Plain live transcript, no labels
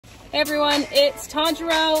Hey everyone, it's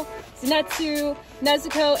Tanjiro, Zenetsu,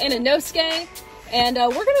 Nezuko, and Inosuke, and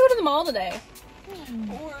we're gonna go to the mall today.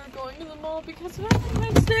 We're going to the mall because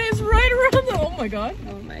Valentine's Day is right around the— oh my god.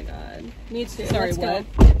 Oh my god. Me too. Sorry, Let's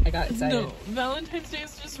what? go. I got excited. No, Valentine's Day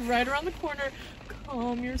is just right around the corner.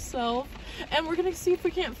 Calm yourself. And we're gonna see if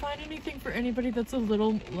we can't find anything for anybody that's a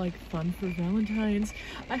little, like, fun for Valentine's.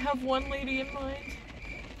 I have one lady in mind.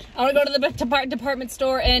 I wanna go to the department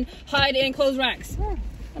store and hide in clothes racks.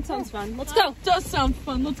 That sounds fun. Let's go. Does sound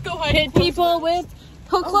fun. Let's go hide. Hit people with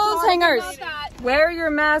clothes hangers. Wear your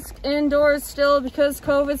mask indoors still because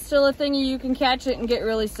COVID's still a thing. You can catch it and get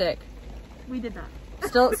really sick. We did that.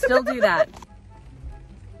 Still do that.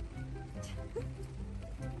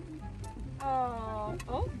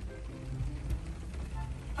 Oh.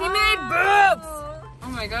 He made boobs! Oh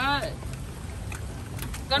my god.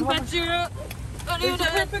 Don't pet you. Don't do It's a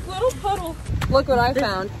that. perfect little puddle. Look what I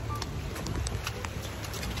found.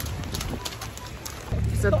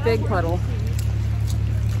 It's a big puddle.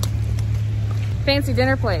 Fancy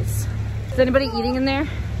dinner place. Is anybody eating in there?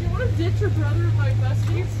 You want to ditch your brother and my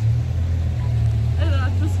besties?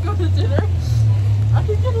 And just go to dinner? I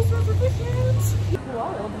can get us reservations.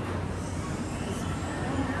 Wild.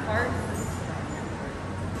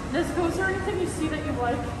 Nezuko, is there anything you see that you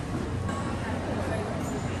like?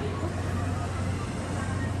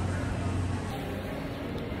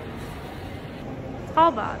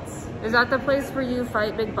 Tall bots. Is that the place where you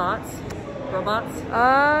fight big bots? Robots?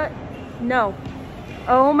 No.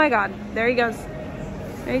 Oh my god. There he goes.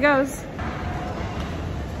 There he goes.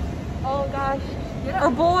 Oh gosh. Our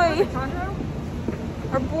boy.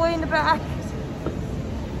 Our boy in the back.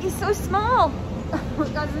 He's so small.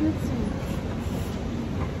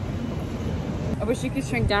 I wish you could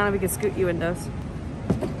shrink down and we could scoot you in those.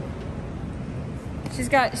 She's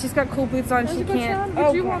got cool boots on. She can't.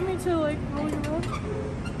 Did you want me to like roll you around?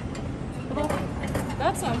 Well,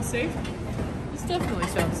 that sounds safe. This definitely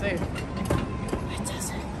sounds safe.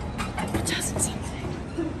 It doesn't sound safe.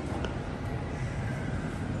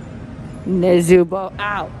 Nezuko,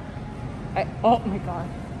 ow! Oh my god.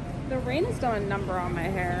 The rain has done a number on my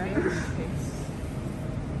hair.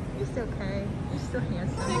 You're still okay. You're still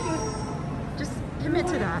handsome. Just commit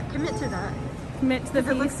to that. Commit to that. Commit to the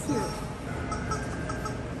It looks piece. cute.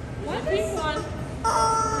 What is one?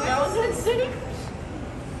 Valentine's Day.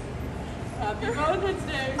 Happy Valentine's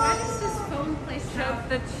Day. Why does this phone place choke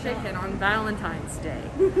the chicken on Valentine's Day?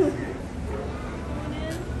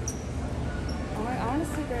 Oh, I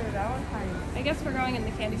honestly go to Valentine's. I guess we're going in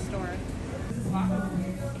the candy store. Wow.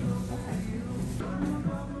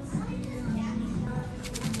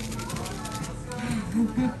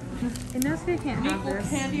 Inosuke can't have Equal this.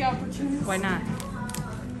 candy opportunities. Why not?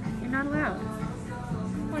 You're not allowed.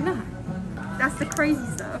 Why not? That's the crazy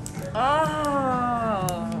stuff. Oh.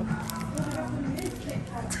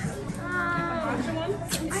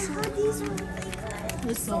 I heard these were really good.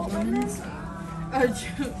 With salt lemons.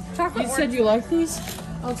 Chocolate You said you like these?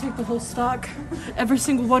 I'll take the whole stock. Every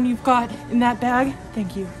single one you've got in that bag.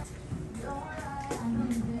 Thank you.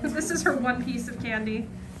 This is her one piece of candy.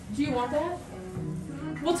 Do you want that?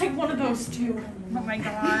 We'll take one of those too. Oh my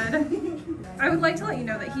god. I would like to let you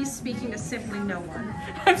know that he's speaking to simply no one.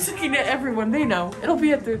 I'm speaking to everyone. They know. It'll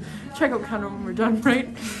be at the checkout counter when we're done, right?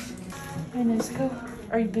 Hey, Nezuko.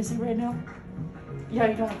 Are you busy right now? Yeah,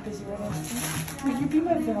 you don't look busy right now. Will you be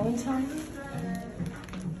my Valentine?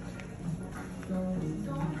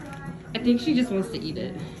 I think she just wants to eat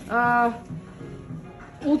it.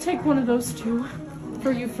 We'll take one of those too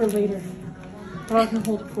for you for later. But I can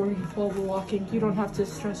hold it for you while we're walking. You don't have to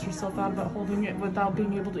stress yourself out about holding it without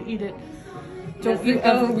being able to eat it. Don't you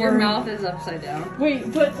ever worry. Your mouth is upside down.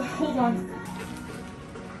 Wait, but hold on.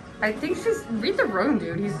 I think she's read the room,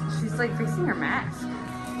 dude. She's like fixing her mask.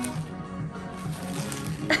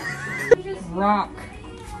 Rock.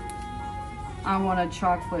 I want a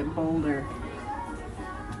chocolate boulder.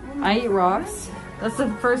 I eat rocks. That's the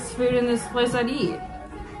first food in this place I'd eat.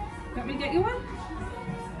 Want me to get you one?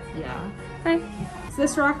 Yeah. Okay. Is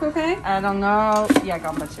this rock okay? I don't know. Yeah,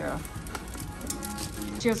 Gambachiro.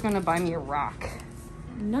 Chiro's gonna buy me a rock.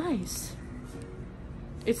 Nice.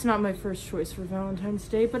 It's not my first choice for Valentine's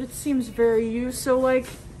Day, but it seems very you, so like,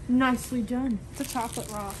 nicely done. It's a chocolate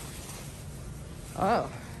rock. Oh.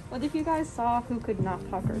 What if you guys saw who could not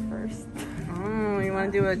pucker first? Oh, you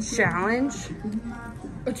wanna do a challenge?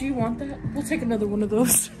 Oh, do you want that? We'll take another one of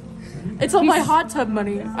those. It's all my hot tub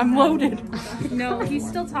money. I'm loaded. No, he's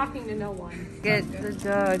still talking to no one. Get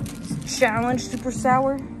the challenge super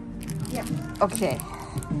sour? Yeah. Okay.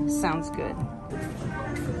 Sounds good.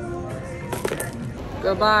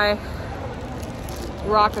 Goodbye.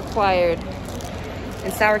 Rock acquired.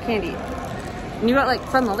 and sour candy. And you got like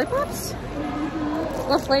fun lollipops?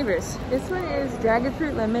 What flavors? This one is dragon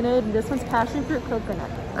fruit lemonade, and this one's passion fruit coconut.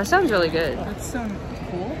 That sounds really good. That's so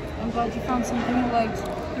cool. I'm glad you found something you liked.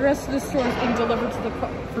 The rest of the store is being delivered to the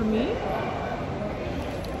for me.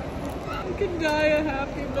 I could die a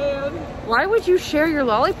happy man. Why would you share your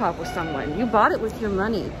lollipop with someone? You bought it with your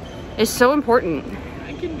money. It's so important.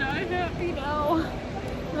 I can die happy now.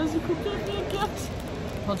 NEZUKO gave me a gift.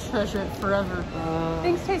 I'll treasure it forever.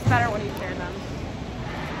 Things taste better when you share them.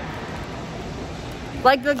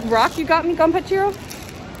 Like the rock you got me, Gunpachiro?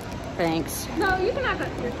 Thanks. No, you can have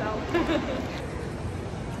that to yourself.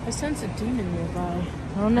 I sense a demon nearby.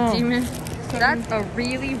 Oh no. Demon? That's a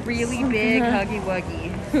really, really big Huggy Wuggy.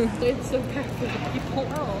 It's so bad for the people.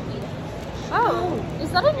 Oh, is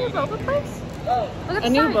that a new boba place? Oh. Look at A the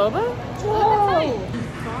new sign. boba? Whoa.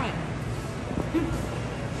 Fine.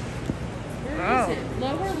 Where Wow. is it?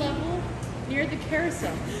 Lower level near the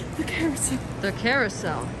carousel. The carousel. The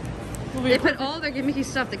carousel. They put all their gimmicky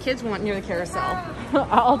stuff the kids want near the carousel.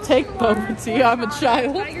 I'll take boba tea. I'm a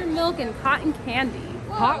child. Got your milk and cotton candy.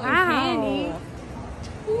 Cotton candy.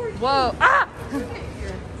 Whoa. Ah!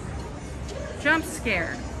 Jump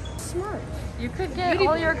scare. Smart. You could get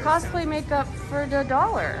all your cosplay makeup for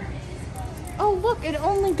 $1. Oh look, it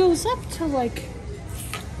only goes up to like.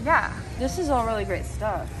 Yeah, this is all really great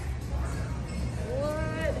stuff.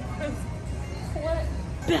 What?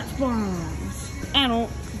 Bath bombs. I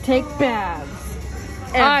don't take baths.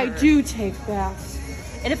 I Ever. do take baths.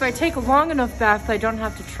 And if I take a long enough bath, I don't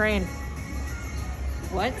have to train.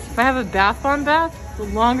 What? If I have a bath bomb bath, the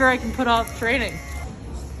longer I can put off training.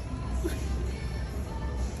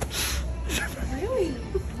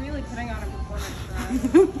 Really putting on a performance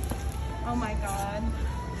for us. Oh my god.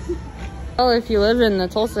 Well, if you live in the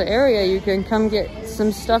Tulsa area, you can come get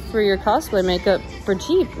some stuff for your cosplay makeup for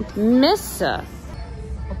cheap. Missa.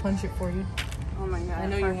 I'll punch it for you. Oh my god. I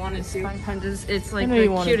know you wanted to. Punches. It's like know the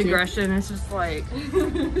you wanted cute to. aggression. It's just like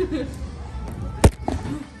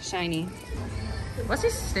shiny. What's he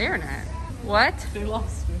staring at? What? They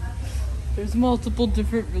lost me. There's multiple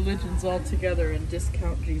different religions all together and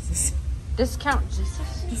discount Jesus. Discount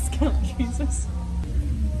Jesus. Discount Jesus.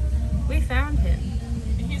 We found him.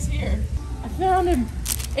 He's here. I found him.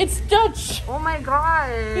 It's Dutch. Oh my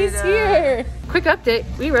god. He's here. Quick update.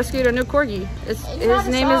 We rescued a new corgi. His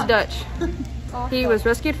name is Dutch. He was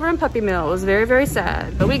rescued from a puppy mill. It was very, very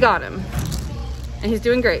sad. But we got him. And he's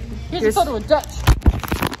doing great. Here's a photo of Dutch.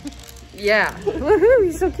 Yeah. Woohoo,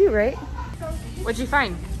 he's so cute, right? What'd you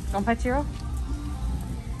find? Gunpachiro?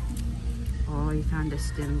 Oh, you found a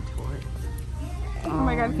stem toy. Oh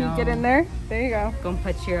my god, can you get in there? There you go.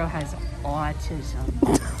 Gunpachiro has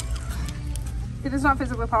autism. It is not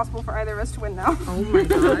physically possible for either of us to win now. Oh my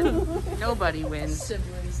god. Nobody wins.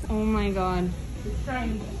 Siblings. Oh my god.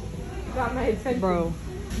 Got my attention. Bro.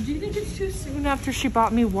 Do you think it's too soon after she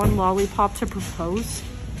bought me one lollipop to propose?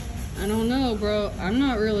 I don't know, bro. I'm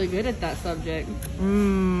not really good at that subject.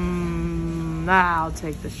 I'll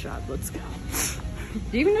take the shot. Let's go.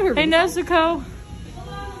 Do you even know her Hey, reason? NEZUKO.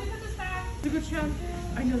 NEZUKO-chan,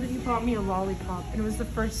 I know that you bought me a lollipop, and it was the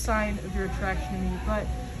first sign of your attraction to me, but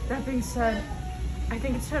that being said, I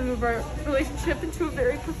think it's time to move our relationship into a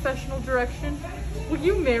very professional direction. Will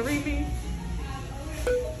you marry me?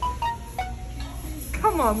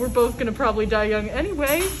 Come on, we're both gonna probably die young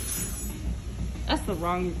anyway. That's the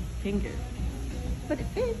wrong finger. But it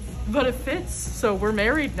fits. But it fits, so we're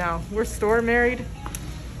married now. We're store married.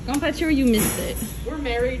 Gunpachiro, you missed it. We're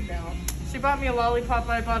married now. She bought me a lollipop,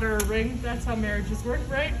 I bought her a ring. That's how marriages work,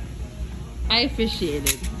 right? I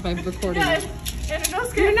officiated by recording Yeah, it. and it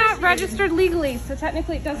does You're not registered legally, so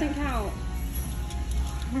technically it doesn't count.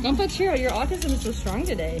 Gunpachiro, your autism is so strong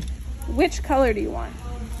today. Which color do you want?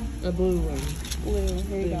 A blue one. Blue.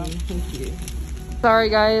 There you go. Thank you. Sorry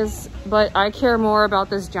guys, but I care more about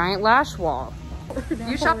this giant lash wall.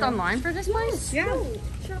 You shopped online for this place? Yeah.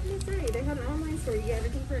 Shop Missouri. They had an online store. You get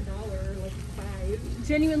everything for $1, like $5.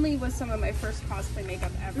 Genuinely was some of my first cosplay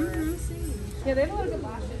makeup ever. Yeah, they have a lot of good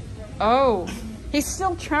lashes. Oh, he's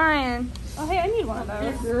still trying. Oh, hey, I need one of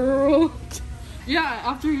those. Girl. Yeah,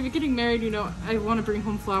 after you're getting married, you know, I want to bring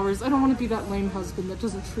home flowers. I don't want to be that lame husband that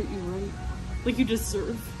doesn't treat you right. Like you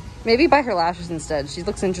deserve. Maybe buy her lashes instead. She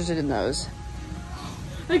looks interested in those.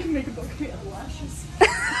 I can make a bouquet of lashes.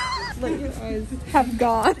 Let your eyes have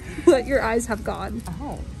God. Let your eyes have God.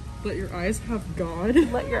 Oh. Let your eyes have God.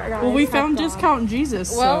 Let your eyes Well, we have found God. discount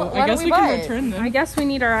Jesus, Well, so why I guess don't we we buy can it? return them. I guess we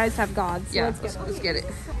need our eyes have God. So Yeah, let's get it.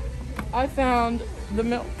 I found the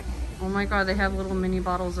milk. Oh my god, they have little mini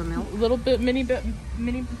bottles of milk. Mini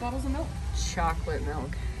bottles of milk. Chocolate milk.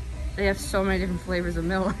 They have so many different flavors of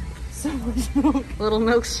milk. So much milk. Little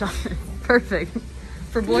milk shot. Perfect.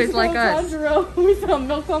 For boys like us. We found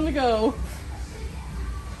milk on the go.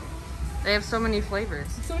 They have so many flavors.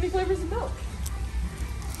 So many flavors of milk.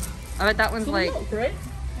 I bet that one's Full like... milk, right?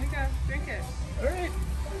 There you go. Drink it. Alright.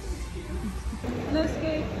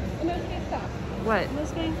 Inosuke, stop. What?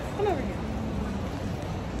 Inosuke, come over here.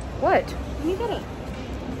 What? Let me get it.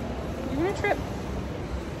 You're gonna trip.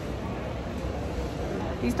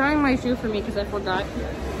 He's tying my shoe for me because I forgot.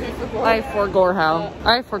 I forgore how.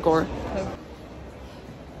 I forgore.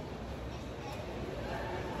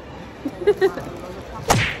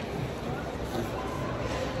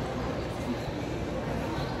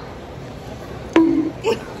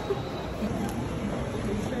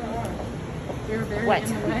 What?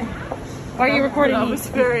 Why are you recording me? I was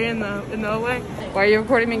very in the way. Why are you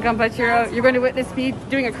recording me, Gunpachiro? You're going to witness me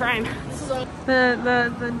doing a crime.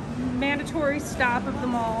 The mandatory stop of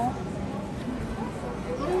them all.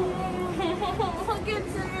 Look at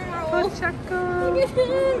Zero. Oh, Checo. Look at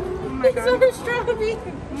him. Oh my He's god. so strawberry.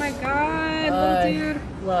 Oh my god, little dude.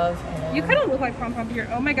 Love him. You kind of look like Pom Pom here.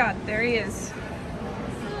 Oh my god, there he is.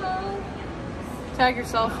 Tag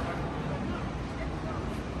yourself.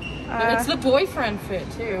 It's the boyfriend fit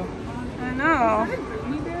too. I know.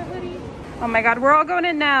 Oh my god, we're all going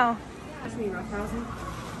in now.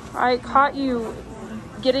 I caught you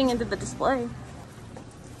getting into the display.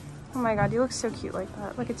 Oh my god, you look so cute like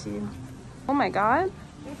that. Look at you. Oh my god.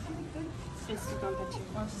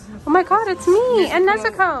 Oh my god, it's me and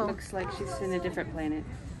Nezuko. Looks like she's in a different planet.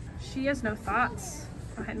 She has no thoughts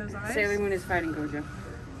behind those eyes. Sailor Moon is fighting Gojo.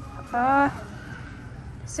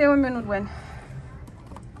 Sailor Moon would win.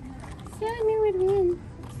 Sailor Moon would win.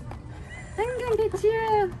 I'm gonna get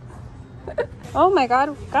you. Oh my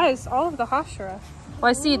god, guys, all of the Hashira. Well,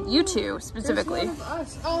 I see you two specifically. There's one of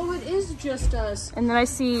us. Oh, it is just us. And then I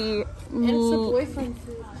see And it's the me. boyfriend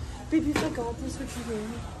fit. Baby, you forgot this, what you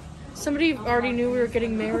doing? Somebody already knew we were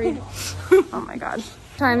getting married. Oh my god.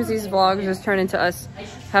 Sometimes these vlogs just turn into us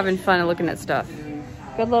having fun and looking at stuff.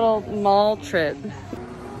 Good little mall trip.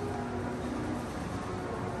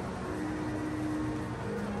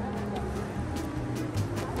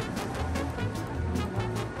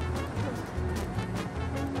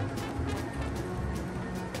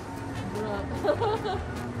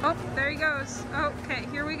 Oh, there he goes. Okay,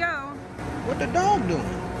 here we go. What the dog doing?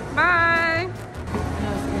 Bye.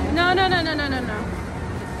 No.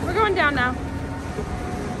 We're going down now.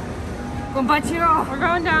 Gunpachiro! We're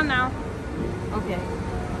going down now. Okay.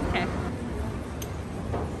 Okay.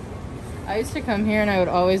 I used to come here and I would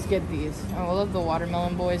always get these. I love the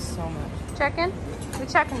watermelon boys so much. Checking? We're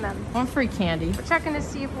checking them. I want free candy. We're checking to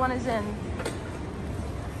see if one is in.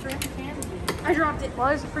 Free candy. I dropped it. Well,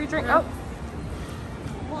 there's a free drink. Oh.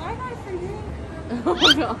 Well, I got a free drink. Oh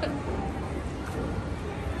my god.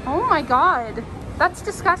 Oh my god. That's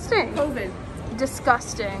disgusting. COVID.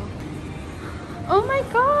 Disgusting. Oh my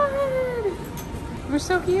god. You're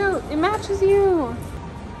so cute. It matches you.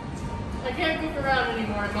 I can't move around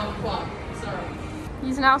anymore. I'm on the clock. Sorry.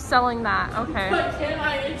 He's now selling that. Okay. But can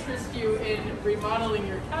I interest you in remodeling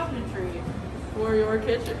your cabinetry for your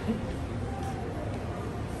kitchen?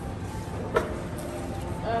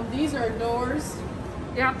 These are doors.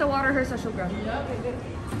 You have to water her so she'll grow. Yep.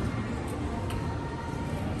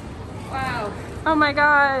 Wow. Oh my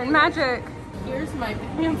god. Magic. Here's my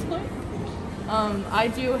pamphlet. I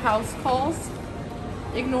do house calls.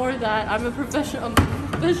 Ignore that. I'm a professional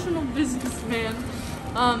businessman.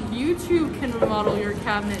 You too can remodel your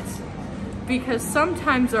cabinets because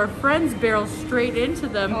sometimes our friends barrel straight into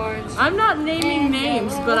them. Orange I'm not naming and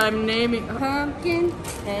names, yellow. but I'm naming. Pumpkin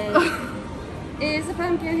head. Is a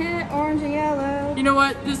pumpkin head orange and yellow? You know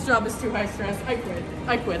what? This job is too high stress.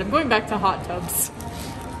 I quit. I'm going back to hot tubs.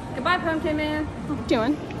 Goodbye, pumpkin man. What are you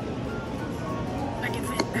doing? I can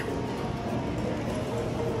fit.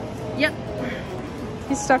 Yep.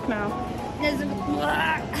 He's stuck now. I'm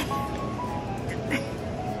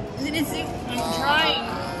trying.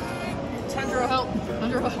 Tundra help.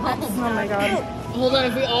 Oh my god. Hold on,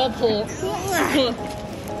 if we all pull.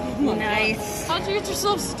 Nice. How'd you get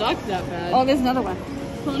yourself stuck that bad? Oh, there's another one.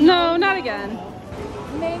 No, not again.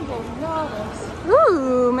 Mango noodles.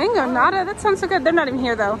 Ooh, mango nada. That sounds so good. They're not even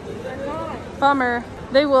here though. Bummer.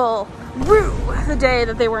 They will rue the day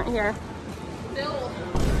that they weren't here. Still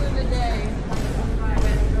in the day.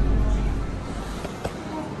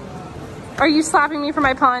 Are you slapping me for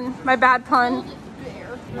my pun? My bad pun?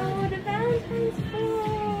 Oh, the Valentine's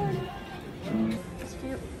food. It's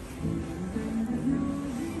cute.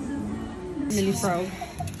 Mini frog.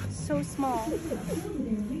 So small.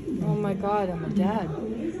 Oh my god, I'm a dad.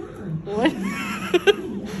 What?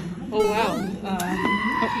 Oh wow.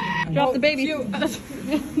 Drop the baby. Yeah,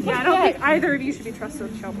 I don't think either of you should be trusted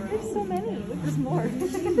with children. There's so many. There's more.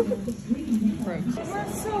 We're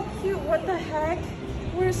so cute. What the heck?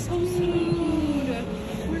 We're so cute.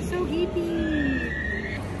 We're so eepy.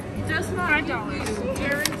 Just not $5.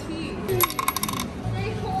 Guaranteed.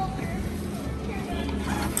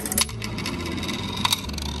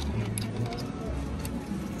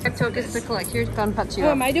 Tokens to collect. Here's Gunpachiro.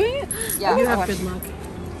 Oh, am I doing it? Yeah. You have watch. good luck. See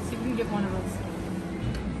if we can get one of us.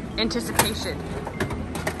 Anticipation.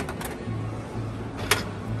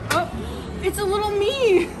 Oh, it's a little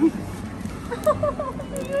me.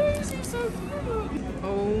 You're so cute.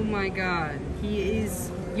 Oh my god. He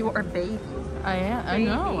is. You are a baby. I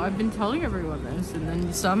know. I've been telling everyone this, and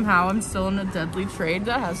then somehow I'm still in a deadly trade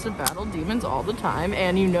that has to battle demons all the time.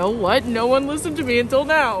 And you know what? No one listened to me until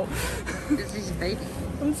now. This is baby.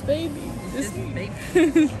 This baby. This is baby.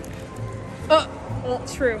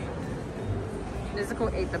 True.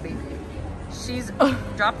 NEZUKO ate the baby. She's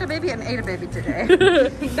dropped a baby and ate a baby today.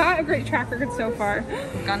 Not a great track record so far.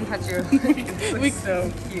 Gunpachiro. He's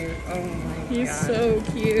so cute. Oh my god. He's so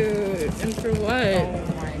cute. And for what? Oh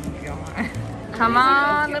my god. Come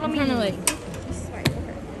on, little me.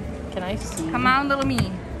 Can I see? Come on, little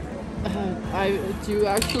me. I do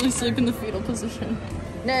actually sleep in the fetal position.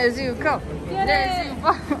 NEZUKO.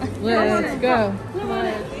 NEZUKO. Let's go.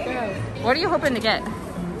 Let's go. What are you hoping to get?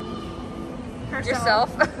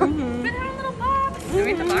 Yourself? Put it in a little box. I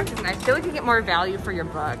mean, the box is nice. I feel like you get more value for your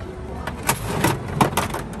bug.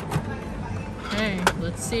 Hey,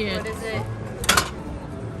 let's see it. What is it?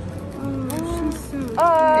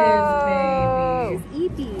 Oh,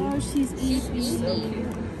 baby. Oh, she's eepy. So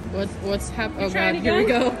cute. What's happening? Oh trying god, here we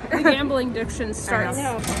go. The gambling addiction starts.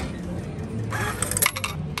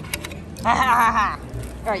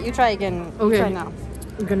 Alright, you try again. Okay. Try now.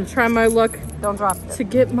 I'm gonna try my luck Don't drop it. to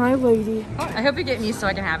get my lady. I hope you get me so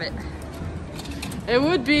I can have it. It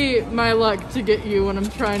would be my luck to get you when I'm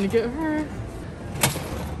trying to get her.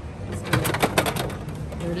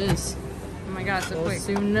 There it is. Oh my gosh, so We'll quick.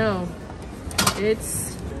 soon know.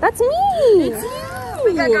 It's That's me. you.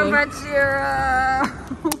 We got Gunpachiro.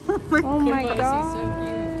 Oh my Gosh, god.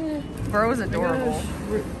 he's so cute. Bro is adorable.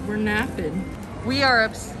 Gosh, we're napping. We are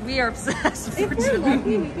obsessed. If we're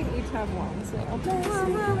lucky, we can each have one. So.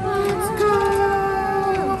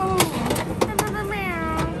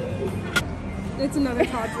 It's another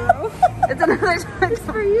Tadro. It's another time.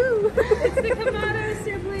 For you. It's the Kamado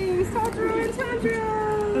siblings, Tadro and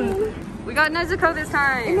Tadro. We got NEZUKO this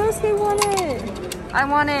time. Inosuke won it. I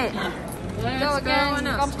want it. Let's Go again.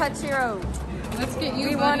 Inosuke. Gunpachiro. Let's get you,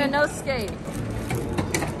 We buddy. want a Inosuke.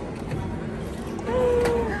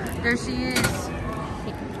 There she is.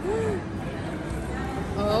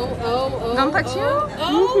 Oh. Gunpachiro?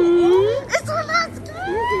 Oh. It's Inosuke!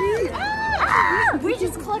 We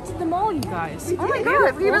just collected them all, you guys. Oh my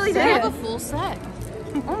god, we really They have did. a full set.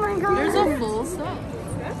 Oh my god. There's a full set.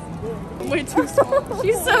 Way too small.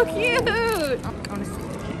 She's so cute. I want to see.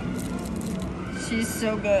 She's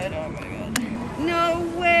so good. Oh my god. No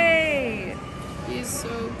way. He's so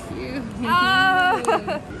cute.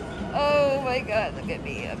 Oh my god, look at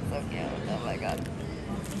me. I'm so cute. Oh my god.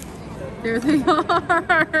 There they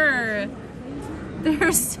are.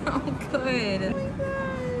 They're so good.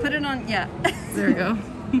 Put it on, yeah. There you go.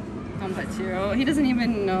 Gunpachiro. He doesn't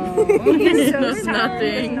even know. He knows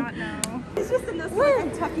nothing. It's just in this like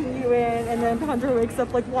I'm tucking you in, and then Pandra wakes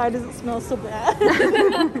up like, why does it smell so bad?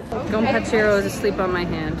 Gunpachiro is asleep on my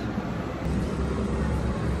hand.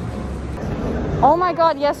 Oh my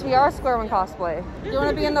god, yes, we are Square One Cosplay. Do you want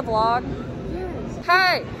to be in the vlog? Yes.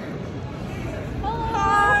 Hi!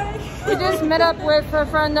 Hi. We just met up with a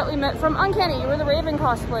friend that we met from Uncanny. You were the Raven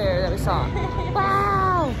cosplayer that we saw.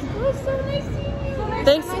 Wow! It was so nice seeing you.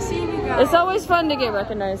 Thanks. Nice seeing you guys. It's always fun to get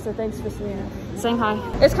recognized, so thanks for saying hi.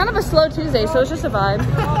 It's kind of a slow Tuesday, so it's just a vibe.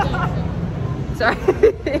 Sorry.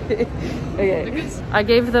 Okay. I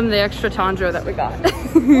gave them the extra Tandro that we got.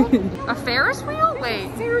 A Ferris wheel? Wait.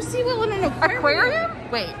 Ferris wheel in an Aquarium?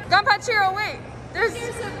 Wait. Gunpachiro, wait. There's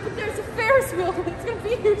a Ferris wheel. It's gonna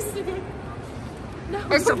be here soon.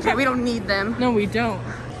 It's okay, we don't need them. No, we don't.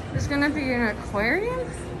 There's gonna be an aquarium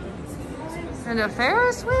and a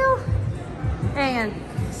Ferris wheel and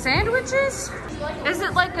sandwiches. Is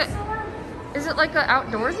it like a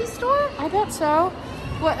outdoorsy store? I bet so.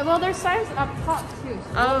 Well, there's signs up top too.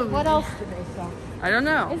 So Oh. what else do they sell? I don't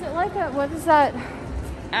know. Is it like a, what is that?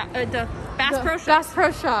 The Bass Pro Shop. Bass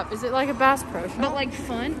Pro Shop. Is it like a Bass Pro Shop? But like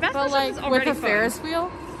fun. Bass Pro But Shop like is already with a fun. Ferris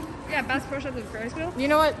wheel? Yeah, Bass Pro Shop with a Ferris wheel. You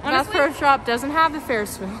know what? Honestly- Bass Pro Shop doesn't have the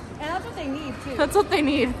Ferris wheel. And that's what they need too. That's what they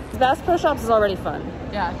need. Bass Pro Shops is already fun.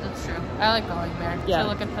 Yeah, that's true. I like going there Yeah. to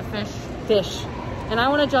look at the fish. Fish. and I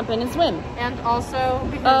want to jump in and swim. And also,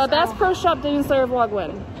 because Bass Pro Shop Demon Slayer vlog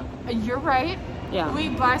win. You're right. Yeah. We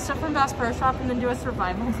buy stuff from Bass Pro Shop and then do a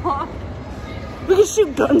survival vlog. We can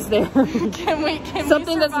shoot guns there. Can we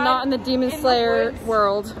Something that's not in the Demon Slayer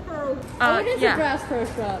world. It is a Bass Pro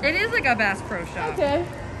Shop. It is like a Bass Pro Shop. Okay.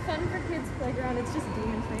 Fun for kids playground. It's just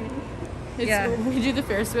demon training. Yeah. We do the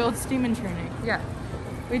Ferris wheel. It's demon training. Yeah.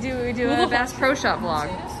 We do a Bass Pro Shop vlog.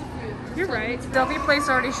 You're right. Selfie place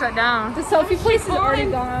already shut down. The selfie place is already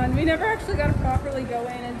gone. We never actually got to properly go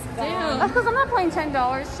in. It's gone. That's because I'm not paying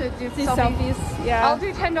 $10 to do Selfies. Yeah. I'll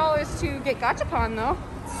do $10 to get Gachapon though.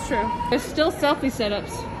 It's true. There's still selfie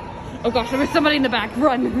setups. Oh gosh, there's somebody in the back.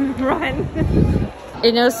 Run, run.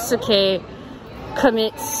 Inosuke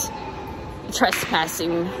commits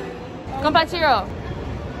trespassing. Compatiro.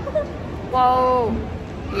 Whoa.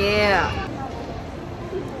 Yeah.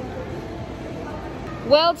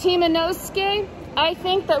 Well, Team Inosuke, I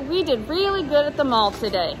think that we did really good at the mall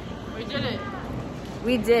today. We did it.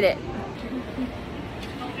 We did it.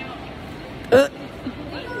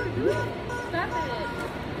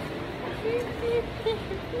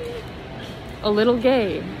 A little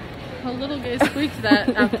gay. A little gay squeaked that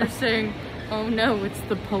after saying, "Oh no, it's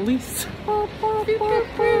the police."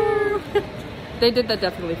 They did that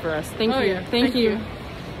definitely for us. Thank you. Yeah. Thank you.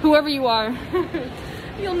 Whoever you are.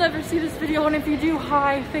 You'll never see this video, and if you do,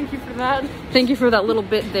 hi. Thank you for that. Thank you for that little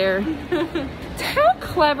bit there. How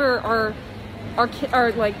clever are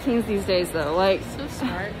like teens these days though? Like So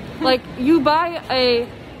smart. like you buy a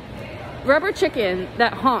rubber chicken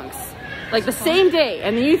that honks like the same day,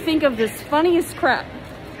 and then you think of this funniest crap.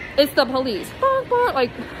 It's the police.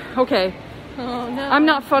 Like, okay. Oh no. I'm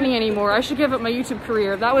not funny anymore. I should give up my YouTube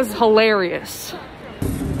career. That was hilarious.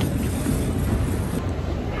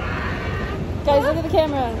 Guys, look at the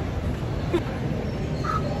camera.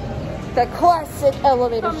 The classic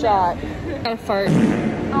elevator shot. I fart.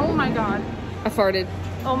 Oh my god. I farted.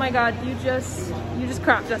 Oh my god. You just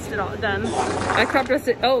crop dusted all them. I crop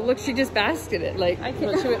dusted. Oh, look, she just basketed it. Like, I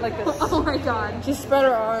can't show it like this. Oh my god. She spread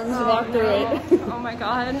her arms and walked through it. Oh my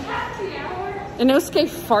god. Inosuke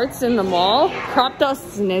farts in the mall. Crop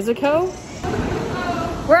dusts Nezuko.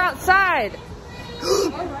 We're outside.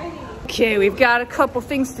 Okay, we've got a couple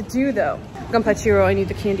things to do though. Gunpachiro, I need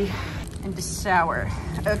the candy. And the sour.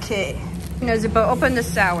 Okay. Nezuko, open the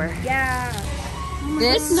sour. Yeah.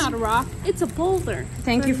 This It's not a rock. It's a boulder.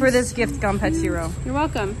 Thank you for this gift, Gunpachiro. You're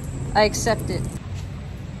welcome. I accept it.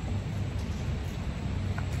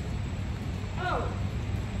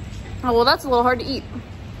 Oh, well, that's a little hard to eat.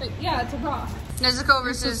 Yeah, it's a rock. Nezuko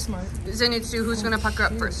versus Zenitsu. Who's gonna pucker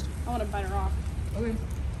up first? I want to bite a rock. Okay.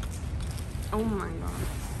 Oh my god.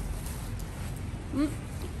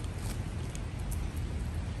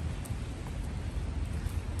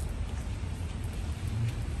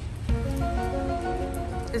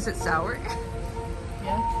 Is it sour?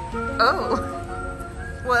 Yeah. Oh.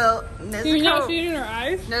 Well, Nezuko. You're not seeing her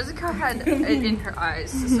eyes? Nezuko had it in her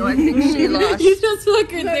eyes, so I think she lost. You just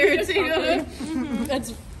look in there too.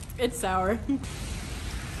 It's sour.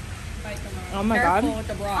 Oh my god. With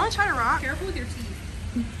the rock. I'll try to rock. Careful with your teeth.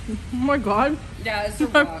 Oh my god. Yeah, it's a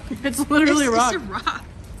rock. It's literally a rock. It's a rock.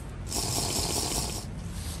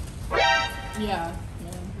 Yeah.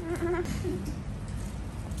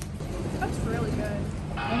 That's really good.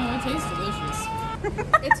 Oh, it tastes delicious.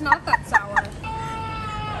 It's not that sour.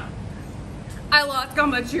 I lost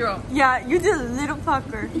Gunpachiro. Yeah, you did a little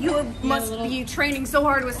pucker. You must be training so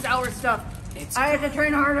hard with sour stuff. I had to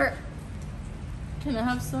train harder. Can I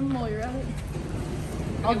have some while you're at it?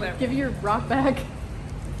 I'll give you your rock back.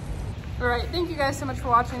 All right, thank you guys so much for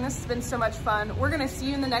watching. This has been so much fun. We're gonna see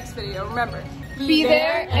you in the next video. Remember, Be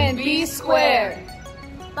there and be square.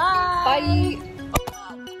 Bye. Bye.